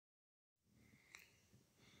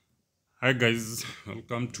Hi guys,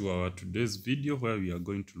 welcome to our today's video where we are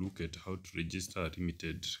going to look at how to register a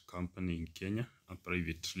limited company in Kenya, a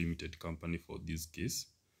private limited company for this case.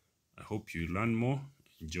 I hope you learn more,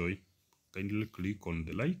 enjoy. Kindly click on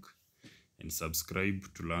the like and subscribe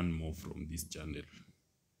to learn more from this channel.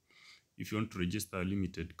 If you want to register a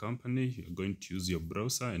limited company, you're going to use your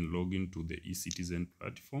browser and log into the eCitizen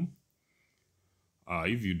platform.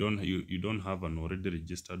 If you don't have an already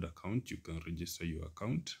registered account, you can register your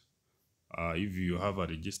account. If you have a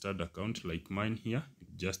registered account like mine here, you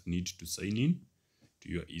just need to sign in to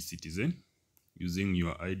your eCitizen using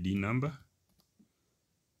your ID number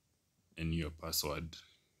and your password.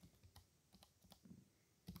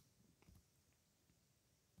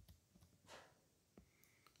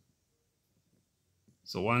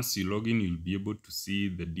 So once you log in, you'll be able to see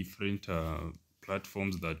the different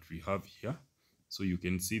platforms that we have here. So you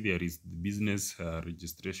can see there is the business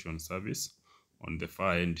registration service on the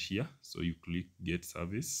far end here. So you click get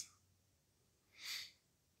service.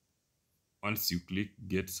 Once you click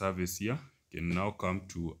get service here, you can now come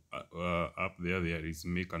to up there is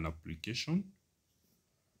make an application.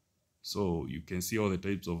 So you can see all the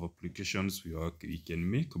types of applications we can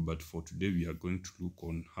make, but for today we are going to look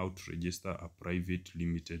on how to register a private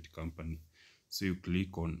limited company. So you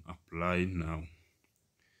click on apply now.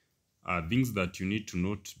 Things that you need to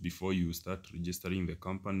note before you start registering the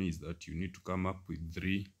company is that you need to come up with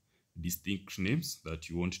 3 distinct names that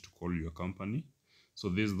you want to call your company. So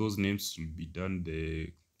those names will be done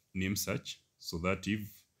the name search, so that if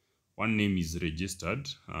one name is registered,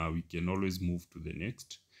 we can always move to the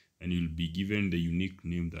next, and you'll be given the unique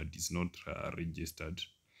name that is not registered.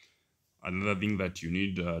 Another thing that you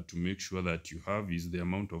need to make sure that you have is the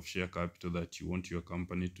amount of share capital that you want your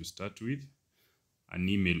company to start with, an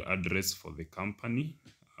email address for the company,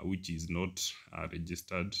 which is not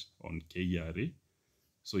registered on KRA.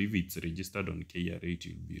 So if it's registered on KRA, it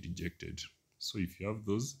will be rejected. So if you have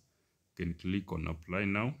those, you can click on apply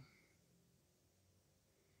now.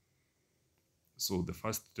 So the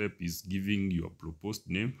first step is giving your proposed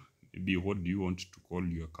name. Maybe what do you want to call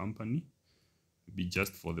your company? Maybe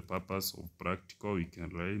just for the purpose of practical, we can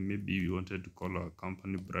write, maybe you wanted to call our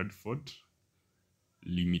company Bradford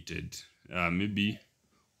Limited. Maybe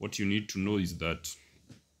what you need to know is that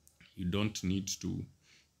you don't need to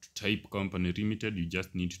type company limited. You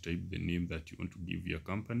just need to type the name that you want to give your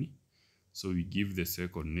company. So we give the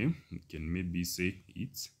second name. You can maybe say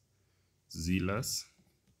it's Zilas,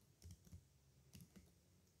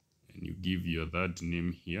 and you give your third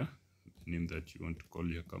name here, the name that you want to call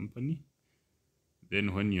your company.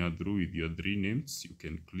 Then when you are through with your 3 names, you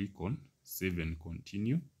can click on save and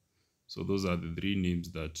continue. So those are the 3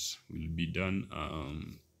 names that will be done.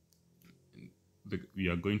 We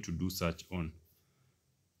are going to do search on.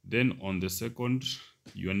 Then on the second,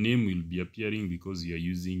 your name will be appearing because you are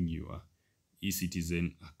using your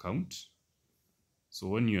eCitizen account. So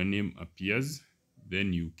when your name appears,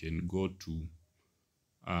 then you can go to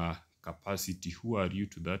capacity. Who are you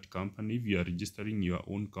to that company? If you are registering your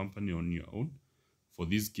own company on your own, for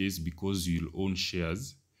this case, because you'll own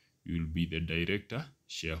shares, you will be the director,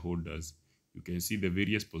 shareholders. You can see the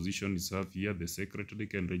various positions you have here. The secretary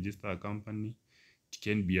can register a company. It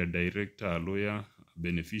can be a director, a lawyer, a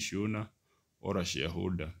beneficial owner, or a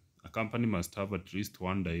shareholder. A company must have at least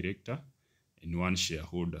 1 director and 1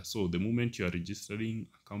 shareholder. So the moment you are registering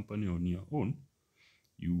a company on your own,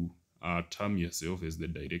 you term yourself as the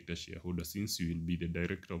director shareholder, since you will be the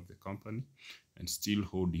director of the company and still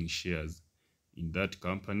holding shares in that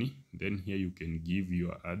company. Then here you can give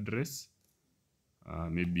your address,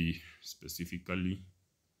 maybe specifically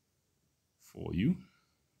for you.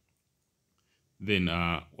 Then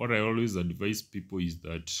what I always advise people is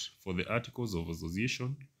that for the articles of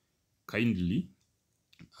association, kindly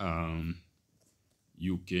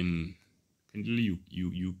you can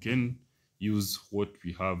use what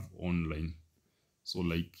we have online. So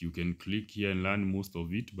like you can click here and learn most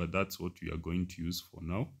of it, but that's what we are going to use for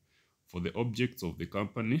now. For the objects of the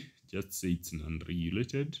company, just say it's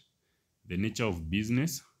non-regulated. The nature of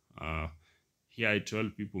business, here I tell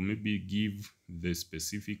people maybe give the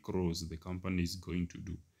specific roles the company is going to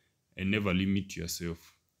do, and never limit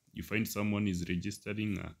yourself. You find someone is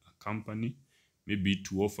registering a company maybe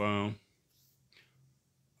to offer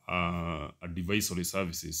advisory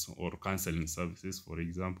services or counseling services, for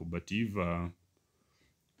example, but if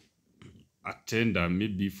a tender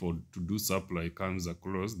maybe to do supply comes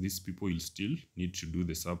across, these people will still need to do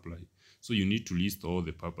the supply. So you need to list all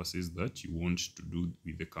the purposes that you want to do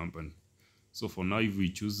with the company. So for now, if we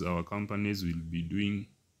choose our companies will be doing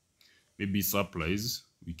maybe supplies,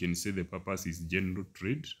 we can say the purpose is general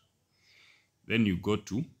trade. Then you go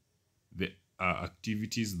to the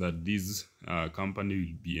activities that this company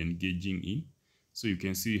will be engaging in. So you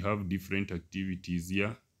can see we have different activities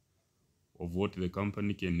here of what the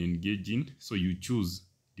company can engage in. So you choose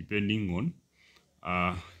depending on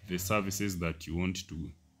the services that you want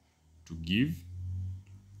to give.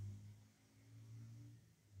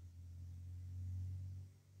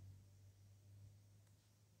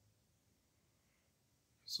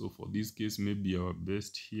 So for this case, maybe our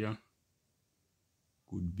best here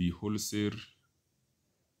could be wholesale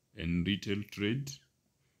and retail trade.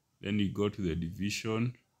 Then you go to the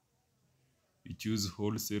division, you choose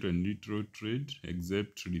wholesale and retail trade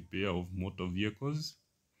except repair of motor vehicles.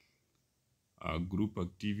 Group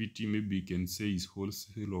activity, maybe you can say, is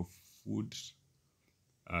wholesale of food,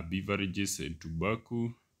 beverages and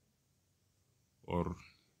tobacco, or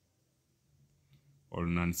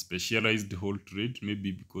non-specialized whole trade,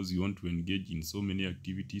 maybe because you want to engage in so many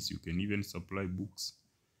activities. You can even supply books,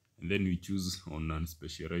 and then we choose on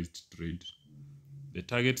non-specialized trade. The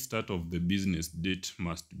target start of the business date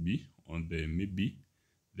must be on the maybe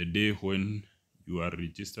the day when you are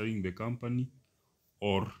registering the company,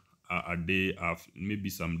 or a day after, maybe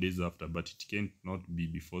some days after, but it can't not be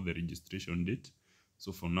before the registration date.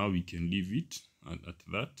 So for now we can leave it at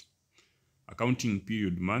that. Accounting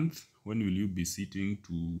period month, when will you be sitting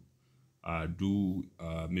to do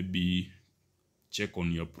maybe check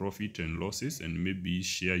on your profit and losses and maybe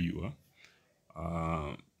share your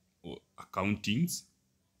accountings.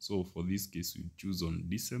 So for this case we choose on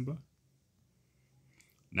December.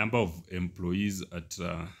 Number of employees at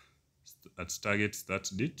target start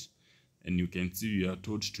date, and you can see we are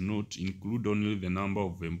told to not include only the number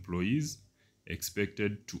of employees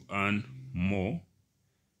expected to earn more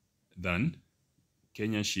than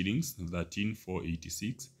Kenya shillings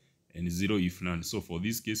 13,486 and 0 if none. So for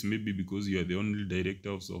this case, maybe because you are the only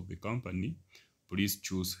directors of the company, please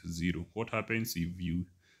choose 0. What happens if you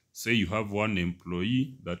say you have one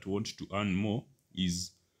employee that wants to earn more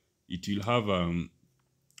is it will have an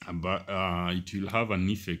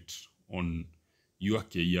effect on your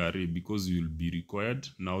KRA, because you will be required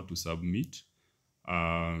now to submit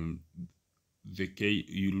you'll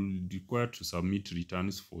be required to submit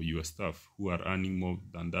returns for your staff who are earning more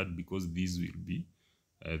than that, because these will be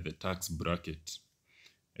the tax bracket.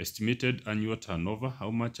 Estimated annual turnover,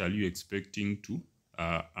 how much are you expecting to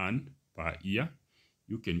earn per year?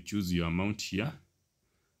 You can choose your amount here.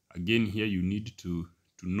 Again, here you need to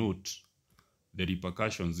note the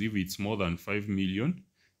repercussions. If it's more than 5 million,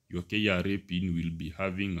 your KRA PIN will be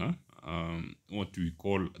having what we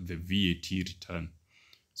call the VAT return.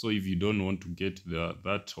 So if you don't want to get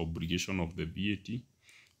that obligation of the VAT,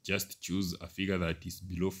 just choose a figure that is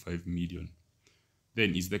below 5 million.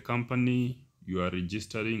 Then, is the company you are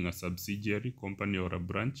registering a subsidiary company or a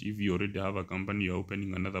branch? If you already have a company, you're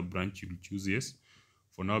opening another branch, you'll choose yes.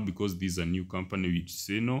 For now, because this is a new company, we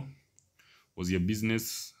say no. Was your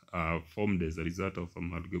business formed as a result of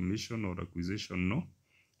amalgamation or acquisition? No.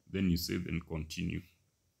 Then you say then continue.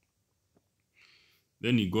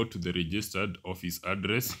 Then you go to the registered office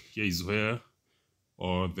address. Here is where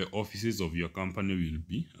the offices of your company will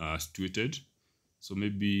be situated. So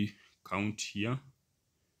maybe count here.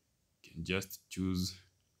 You can just choose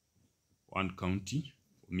one county.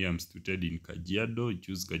 For me, I'm situated in Kajiado. You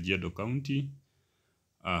choose Kajiado County.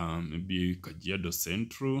 Maybe Kajiado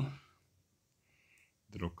Central.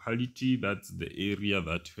 The locality, that's the area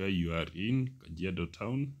that where you are in, Kajiado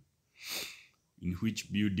Town. In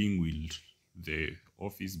which building will the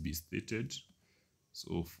office be stated?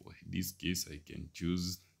 So for this case, I can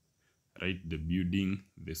choose, write the building,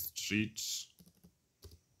 the street,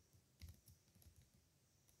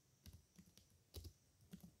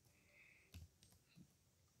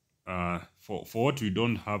 for what we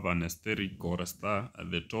don't have an asterisk or a star at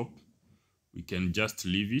the top, we can just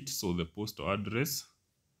leave it. So the postal address,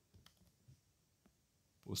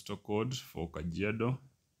 postal code for Kajiado,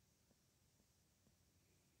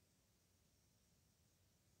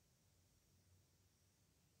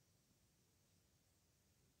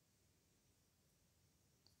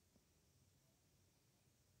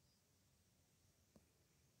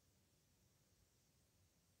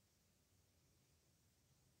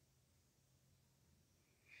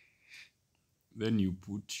 then you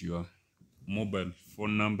put your mobile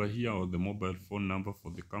phone number here, or the mobile phone number for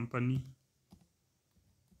the company.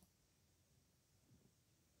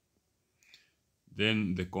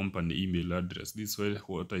 Then the company email address. This way,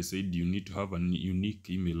 what I said, you need to have a unique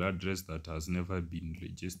email address that has never been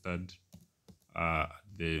registered. Has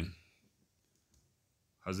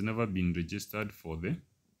never been registered for the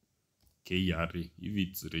KRA. If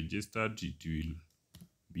it's registered, it will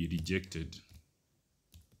be rejected.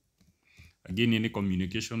 Again, any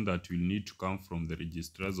communication that will need to come from the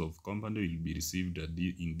registrars of company will be received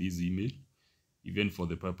in this email, even for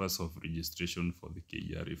the purpose of registration for the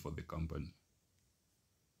KRA for the company.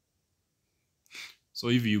 So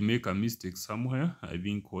if you make a mistake somewhere, I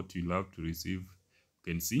think what you'll have to receive, you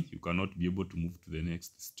can see you cannot be able to move to the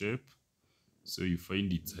next step. So you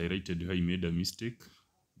find it's highlighted where you made a mistake,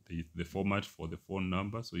 the format for the phone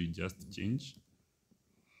number, so you just change.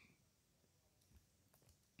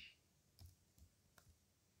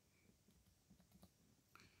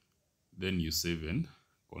 Then you save and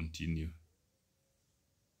continue.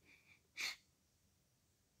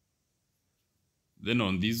 Then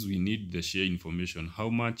on this, we need the share information. How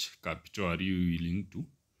much capital are you willing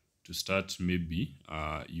to start maybe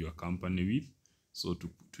your company with? So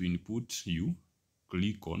to input, you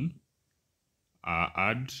click on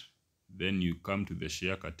add, then you come to the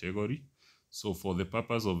share category. So for the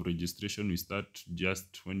purpose of registration, we start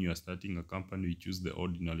just when you are starting a company, we choose the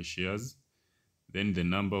ordinary shares. Then the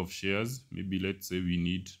number of shares, maybe let's say we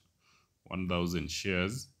need 1,000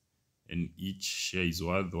 shares and each share is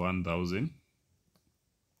worth 1,000.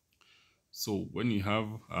 So when you have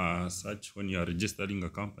when you are registering a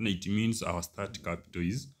company, it means our start capital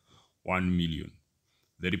is 1 million.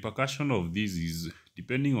 The repercussion of this is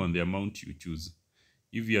depending on the amount you choose.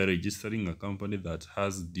 If you are registering a company that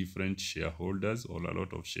has different shareholders or a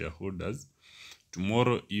lot of shareholders,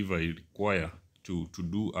 tomorrow if I require to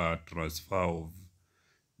do a transfer of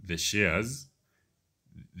the shares,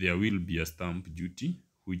 there will be a stamp duty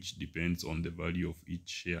which depends on the value of each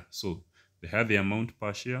share. So the higher the amount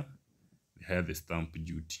per share, the higher the stamp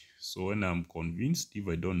duty. So when I'm convinced, if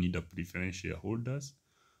I don't need a preference shareholders,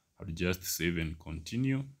 I'll just save and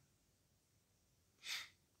continue.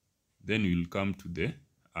 Then we'll come to the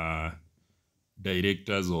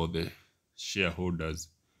directors or the shareholders.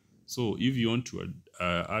 So if you want to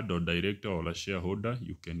add a director or a shareholder,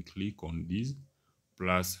 you can click on this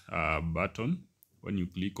plus button. When you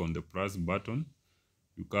click on the plus button,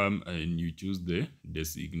 you come and you choose the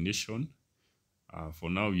designation. For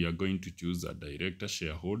now, we are going to choose a director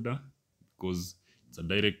shareholder because it's a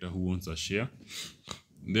director who wants a share.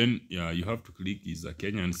 Then you have to click is a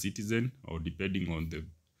Kenyan citizen or depending on the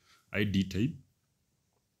ID type.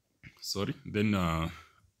 Sorry. Then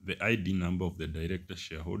the ID number of the director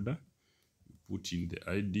shareholder. You put in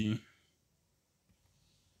the ID.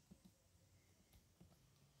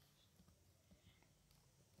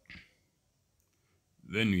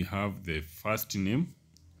 Then we have the first name.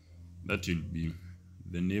 That will be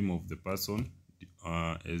the name of the person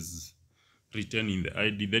as written in the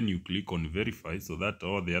ID. Then you click on verify so that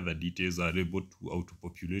all the other details are able to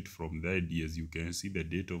auto-populate from the ID. As you can see, the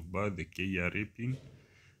date of birth, the KRA PIN,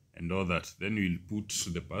 and all that. Then we'll put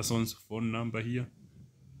the person's phone number here.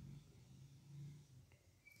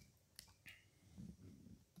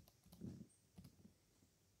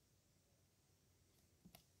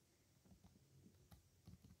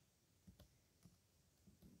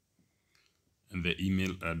 And the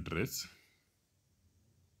email address.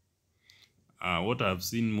 What I've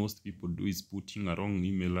seen most people do is putting a wrong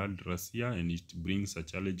email address here, and it brings a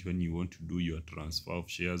challenge when you want to do your transfer of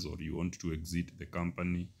shares or you want to exit the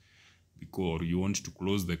company or you want to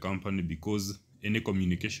close the company, because any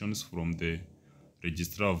communications from the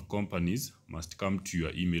registrar of companies must come to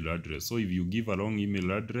your email address. So if you give a wrong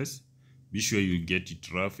email address, be sure you get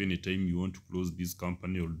it rough anytime you want to close this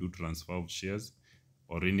company or do transfer of shares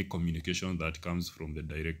or any communication that comes from the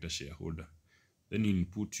director shareholder. Then you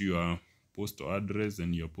input your postal address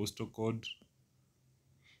and your postal code.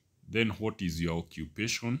 Then what is your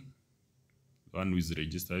occupation? One who is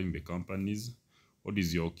registering the companies. What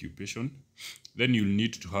is your occupation? Then you'll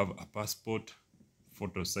need to have a passport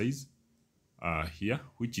photo size here,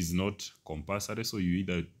 which is not compulsory. So you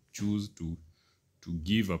either choose to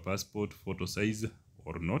give a passport photo size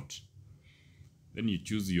or not. Then you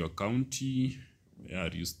choose your county, where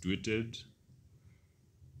are you situated,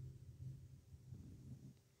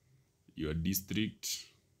 your district,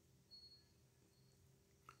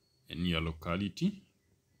 and your locality.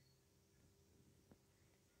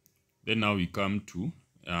 Then now we come to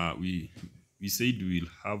we said we'll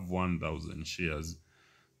have 1,000 shares,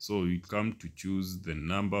 so we come to choose the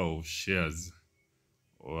number of shares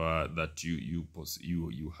or that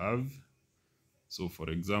you have. So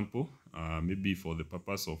for example, maybe for the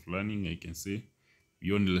purpose of learning, I can say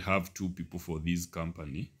we only have 2 people for this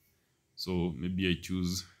company. So maybe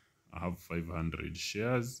I have 500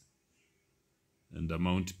 shares and the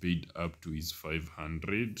amount paid up to is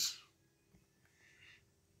 500.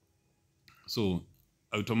 So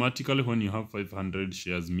automatically when you have 500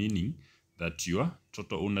 shares, meaning that your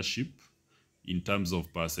total ownership in terms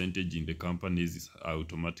of percentage in the companies, it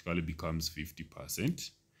automatically becomes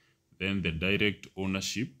 50%. Then the direct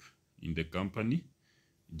ownership in the company,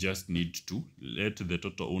 just need to let the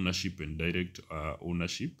total ownership and direct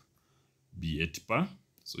ownership be at par.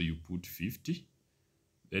 So you put 50.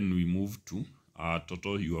 Then we move to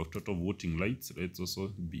your total voting rights. Let's also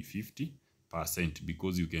be 50%,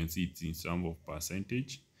 because you can see it's in terms of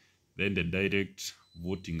percentage. Then the direct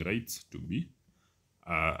voting rights to be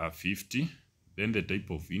 50. Then the type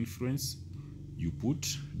of influence, you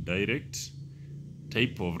put direct.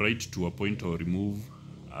 Type of right to appoint or remove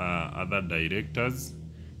other directors,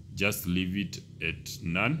 just leave it at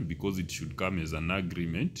none, because it should come as an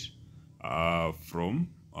agreement from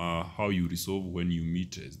how you resolve when you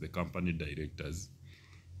meet as the company directors.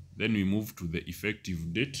 Then we move to the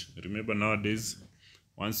effective date. Remember, nowadays,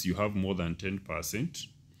 once you have more than 10%,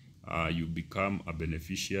 you become a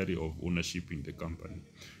beneficiary of ownership in the company.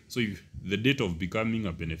 So if the date of becoming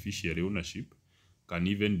a beneficiary ownership can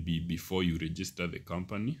even be before you register the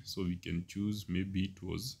company. So we can choose, maybe it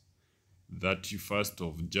was 31st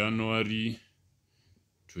of January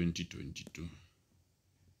 2022.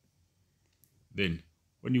 Then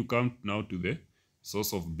when you come now to the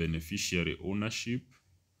source of beneficiary ownership,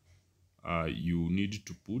 you need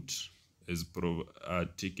to put as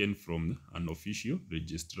taken from an official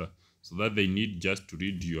registrar, so that they need just to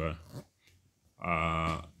read your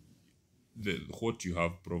what you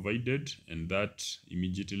have provided, and that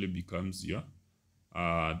immediately becomes your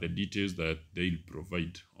the details that they'll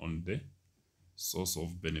provide on the source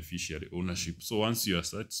of beneficiary ownership. So once you are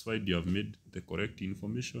satisfied you have made the correct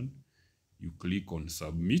information, you click on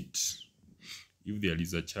submit. If there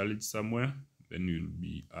is a challenge somewhere, then you'll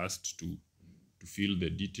be asked to fill the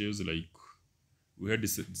details, like we had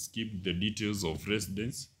skipped the details of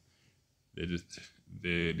residence.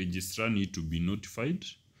 The registrar need to be notified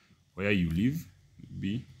where you live.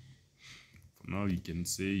 For now you can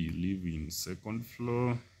say you live in 2nd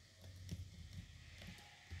floor,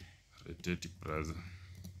 Reteti Plaza.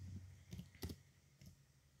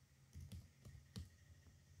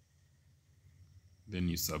 Then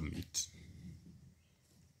you submit.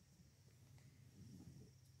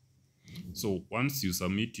 So once you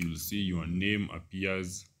submit, you'll see your name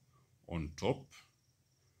appears on top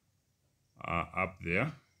up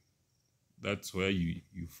there. That's where you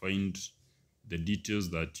find the details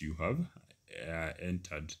that you have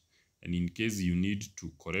entered. And in case you need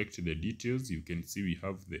to correct the details, you can see we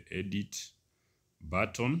have the edit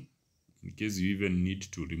button. In case you even need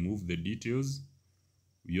to remove the details,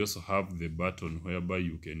 we also have the button whereby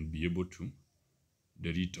you can be able to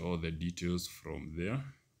delete all the details from there.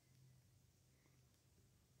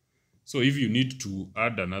 So if you need to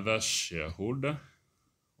add another shareholder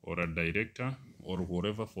or a director or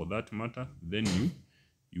whatever for that matter, then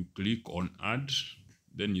you click on add.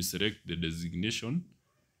 Then you select the designation.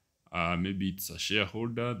 Maybe it's a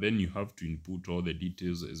shareholder. Then you have to input all the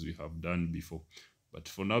details as we have done before. But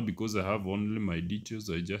for now, because I have only my details,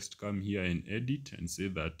 I just come here and edit and say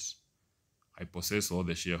that I possess all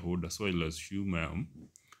the shareholders. So I'll assume I am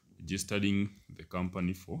registering the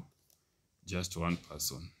company for just one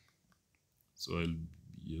person. So I'll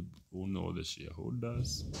own all the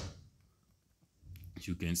shareholders.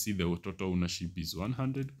 You can see the total ownership is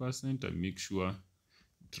 100%. I make sure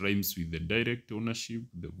it rhymes with the direct ownership,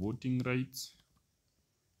 the voting rights,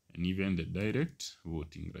 and even the direct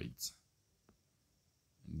voting rights.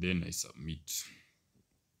 And then I submit.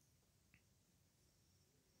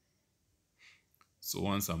 So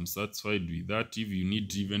once I'm satisfied with that, if you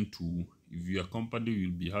need even to, if your company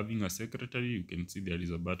will be having a secretary, you can see there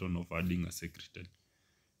is a button of adding a secretary.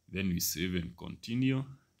 Then we save and continue.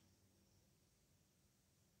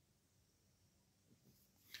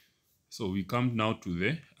 So we come now to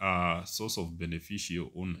the source of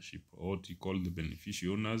beneficial ownership, or what we call the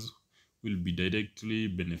beneficial owners will be directly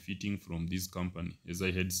benefiting from this company. As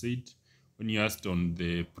I had said, when you asked on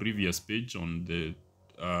the previous page on the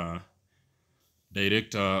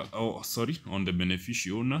on the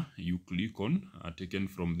beneficial owner, you click on taken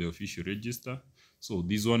from the official register. So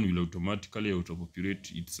this one will automatically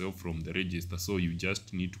auto-populate itself from the register. So you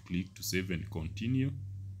just need to click to save and continue.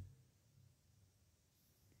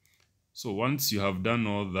 So once you have done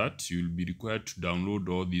all that, you will be required to download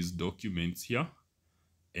all these documents here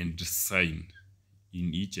and sign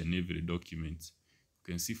in each and every document.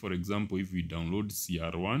 You can see, for example, if we download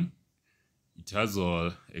CR1, it has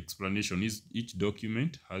an explanation. Each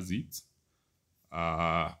document has its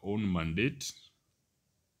own mandate.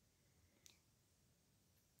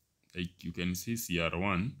 Like you can see,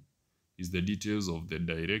 CR1 is the details of the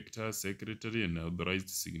director, secretary, and authorized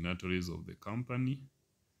signatories of the company.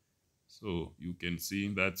 So you can see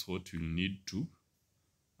that's what we'll need to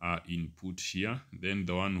input here. Then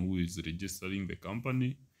the one who is registering the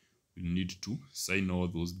company will need to sign all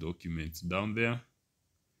those documents down there.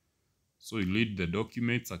 So you read the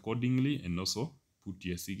documents accordingly and also put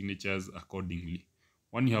your signatures accordingly.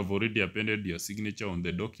 When you have already appended your signature on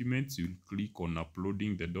the documents, you'll click on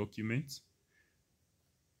uploading the documents.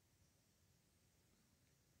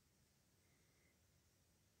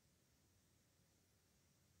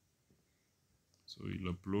 So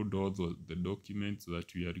you'll upload all the documents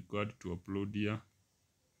that we are required to upload here.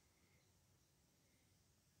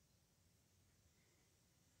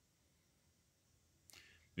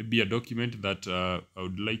 Maybe a document that I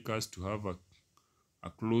would like us to have a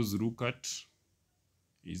close look at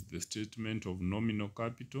is the statement of nominal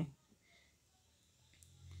capital.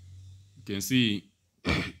 You can see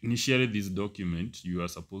initially this document you are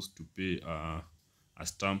supposed to pay a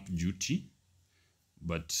stamp duty,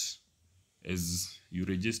 but as you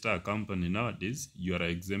register a company nowadays, you are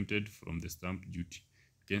exempted from the stamp duty.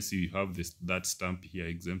 You can see you have that stamp here,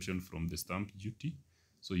 exemption from the stamp duty,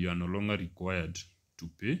 so you are no longer required to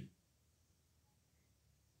pay.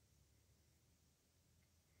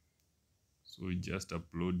 So we just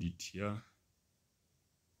upload it here.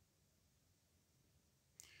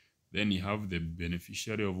 Then you have the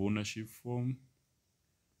beneficiary of ownership form.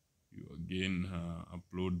 You again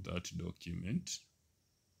upload that document.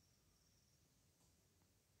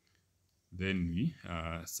 Then we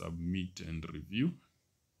submit and review.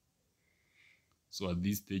 So at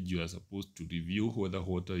this stage, you are supposed to review whether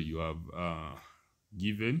what you have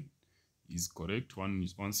given is correct.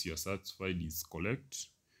 Once you are satisfied is correct,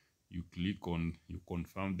 you click on, you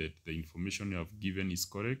confirm that the information you have given is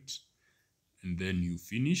correct, and then you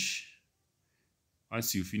finish.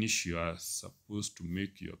 Once you finish, you are supposed to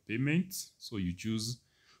make your payments. So you choose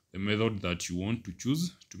the method that you want to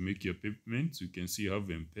choose to make your payments. You can see you have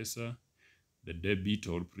M-Pesa, the debit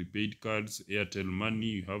or prepaid cards, Airtel Money,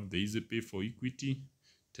 you have the EasyPay for Equity,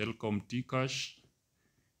 Telkom T-Cash,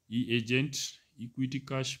 e-Agent, Equity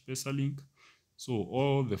Cash, PesaLink. So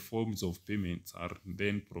all the forms of payments are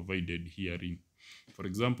then provided herein. For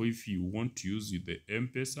example, if you want to use the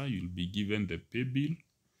M-Pesa, you'll be given the pay bill,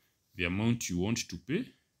 the amount you want to pay,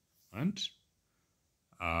 and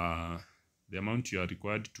the amount you are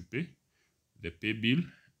required to pay, the pay bill,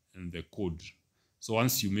 and the code. So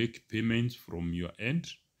once you make payments from your end,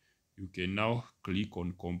 you can now click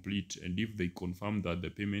on complete, and if they confirm that the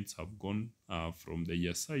payments have gone from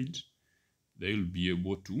their side, they will be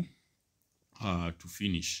able to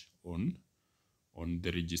finish on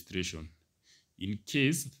the registration. In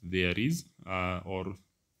case there is a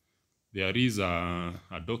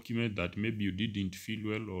document that maybe you didn't fill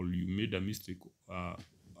well, or you made a mistake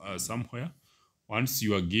somewhere, once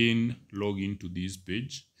you again log into this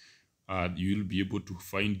page, you will be able to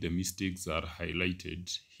find the mistakes that are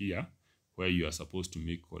highlighted here where you are supposed to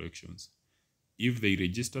make corrections. If they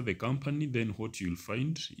register the company, then what you'll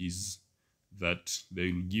find is that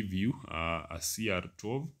they will give you a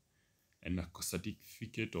CR12 and a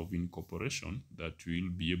certificate of incorporation that you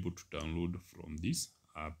will be able to download from this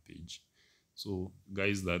page. So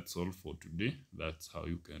guys, that's all for today. That's how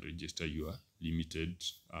you can register your limited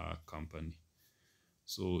company.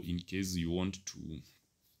 So in case you want to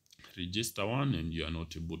register one and you are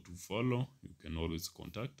not able to follow, you can always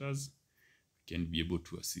contact us. We can be able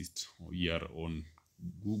to assist here on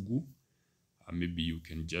Google. Maybe you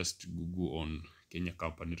can just Google on Kenya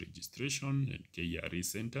Company Registration and KRA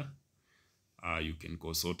Center. You can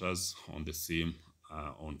consult us on the same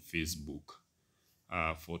on Facebook.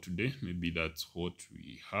 For today, maybe that's what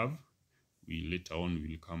we have. We later on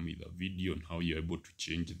will come with a video on how you're able to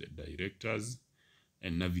change the directors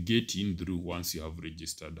and navigate in through once you have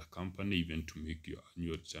registered a company, even to make your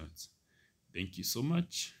annual returns. Thank you so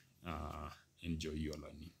much. Enjoy your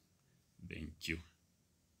learning. Thank you.